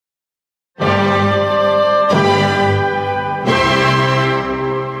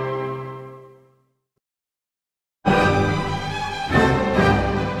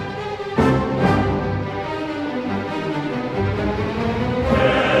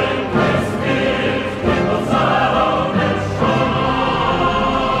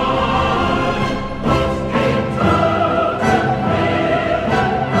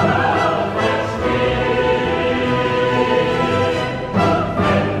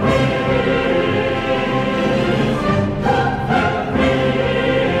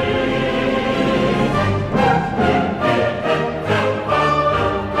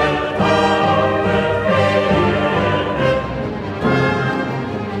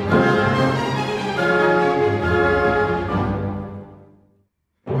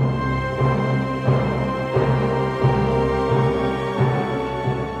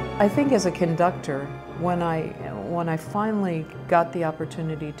I think as a conductor, when I finally got the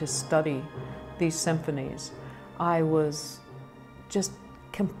opportunity to study these symphonies, I was just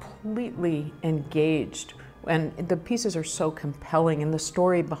completely engaged. And the pieces are so compelling, and the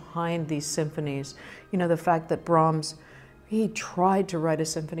story behind these symphonies, you know, the fact that Brahms, he tried to write a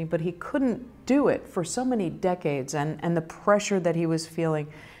symphony, but he couldn't do it for so many decades, and the pressure that he was feeling.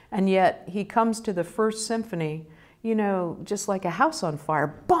 And yet he comes to the first symphony, you know, just like a house on fire,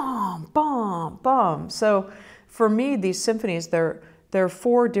 boom, boom, boom. So for me, these symphonies, they're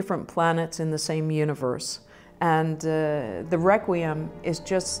 4 different planets in the same universe. And the Requiem is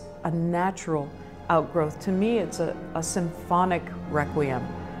just a natural outgrowth. To me, it's a symphonic requiem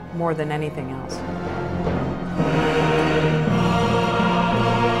more than anything else.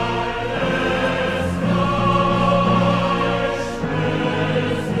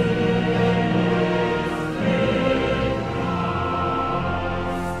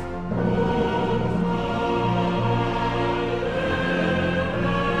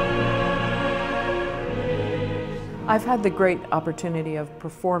 I've had the great opportunity of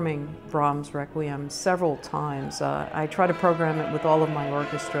performing Brahms' Requiem several times. I try to program it with all of my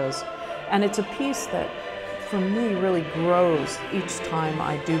orchestras, and it's a piece that, for me, really grows each time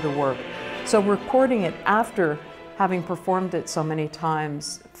I do the work. So recording it after having performed it so many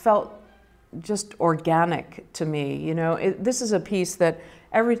times felt just organic to me. You know, this is a piece that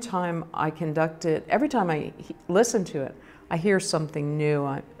every time I conduct it, every time I listen to it, I hear something new.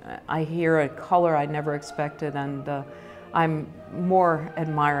 I hear a color I never expected, and I'm more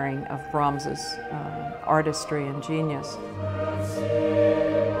admiring of Brahms's artistry and genius.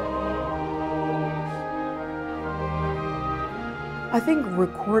 I think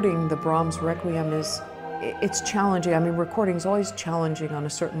recording the Brahms Requiem it's challenging. I mean, recording is always challenging on a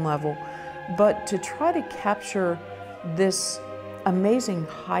certain level, but to try to capture this amazing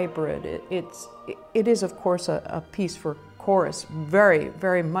hybrid, it is of course a piece for chorus, very,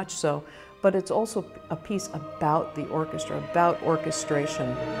 very much so, but it's also a piece about the orchestra, about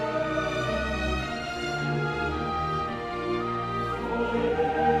orchestration.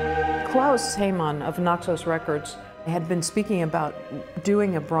 Klaus Heymann of Naxos Records had been speaking about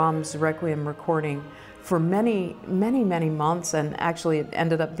doing a Brahms Requiem recording for many, many, many months, and actually it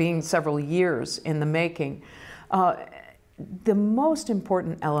ended up being several years in the making. The most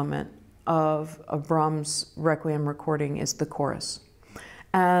important element of a Brahms Requiem recording is the chorus.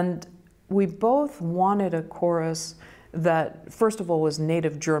 And we both wanted a chorus that, first of all, was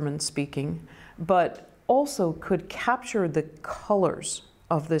native German speaking, but also could capture the colors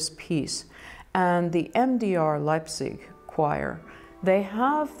of this piece. And the MDR Leipzig choir, they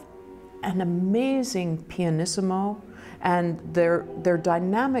have an amazing pianissimo, and their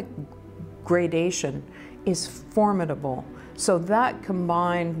dynamic gradation is formidable. So that,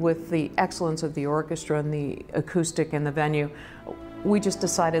 combined with the excellence of the orchestra and the acoustic in the venue, we just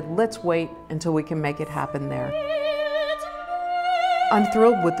decided, let's wait until we can make it happen there. I'm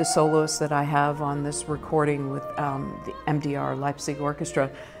thrilled with the soloists that I have on this recording with the MDR Leipzig Orchestra.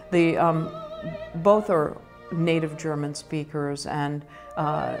 Both are native German speakers, and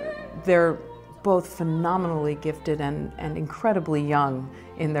they're both phenomenally gifted and incredibly young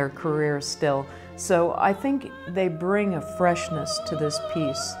in their careers still. So I think they bring a freshness to this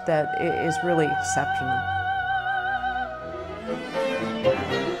piece that is really exceptional.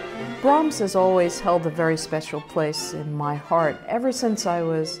 Brahms has always held a very special place in my heart. Ever since I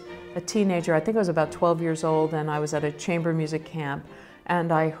was a teenager, I think I was about 12 years old, and I was at a chamber music camp,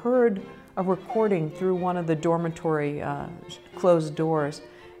 and I heard a recording through one of the dormitory closed doors.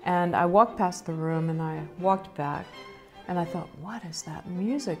 And I walked past the room and I walked back, and I thought, what is that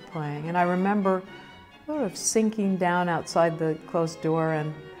music playing? And I remember sort of sinking down outside the closed door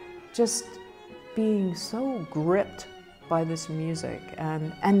and just being so gripped by this music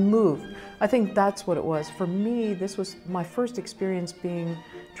and moved. I think that's what it was. For me, this was my first experience being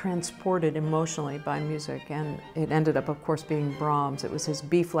transported emotionally by music, and it ended up, of course, being Brahms. It was his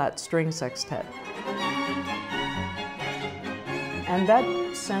B-flat string sextet. And that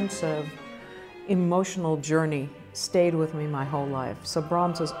sense of emotional journey stayed with me my whole life. So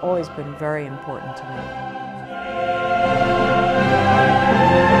Brahms has always been very important to me.